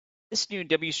This new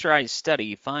WCRI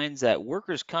study finds that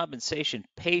workers' compensation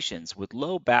patients with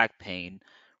low back pain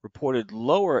reported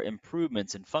lower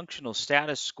improvements in functional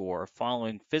status score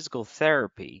following physical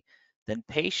therapy than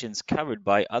patients covered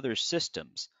by other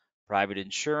systems, private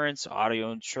insurance,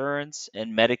 auto insurance,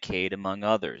 and Medicaid, among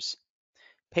others.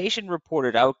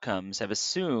 Patient-reported outcomes have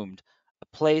assumed a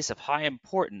place of high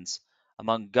importance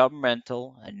among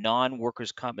governmental and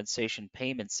non-workers' compensation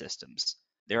payment systems.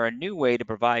 They're a new way to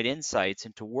provide insights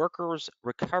into workers'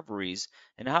 recoveries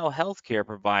and how healthcare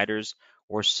providers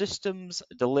or systems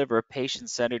deliver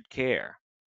patient-centered care.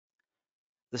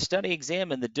 The study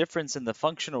examined the difference in the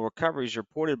functional recoveries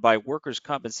reported by workers'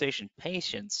 compensation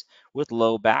patients with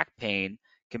low back pain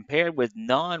compared with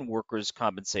non-workers'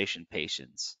 compensation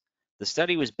patients. The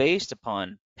study was based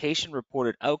upon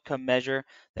patient-reported outcome measure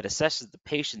that assesses the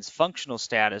patient's functional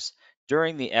status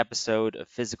during the episode of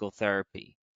physical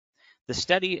therapy. The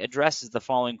study addresses the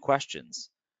following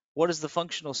questions. What is the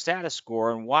functional status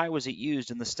score and why was it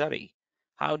used in the study?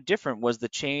 How different was the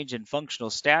change in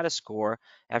functional status score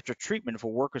after treatment for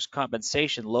workers'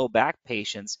 compensation low back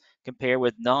patients compared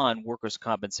with non-workers'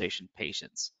 compensation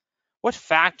patients? What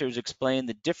factors explain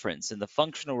the difference in the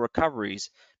functional recoveries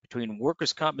between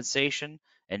workers' compensation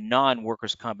and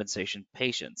non-workers' compensation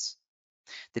patients?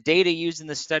 The data used in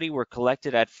the study were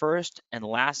collected at first and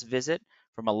last visit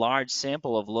from a large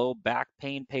sample of low back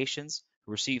pain patients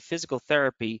who received physical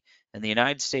therapy in the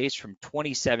United States from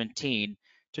 2017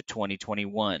 to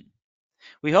 2021.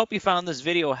 We hope you found this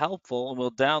video helpful and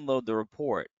will download the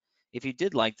report. If you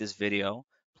did like this video,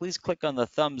 please click on the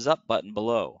thumbs up button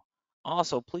below.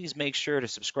 Also, please make sure to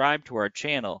subscribe to our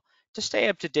channel to stay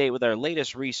up to date with our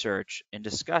latest research and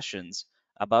discussions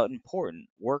about important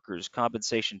workers'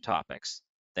 compensation topics.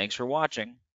 Thanks for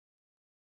watching.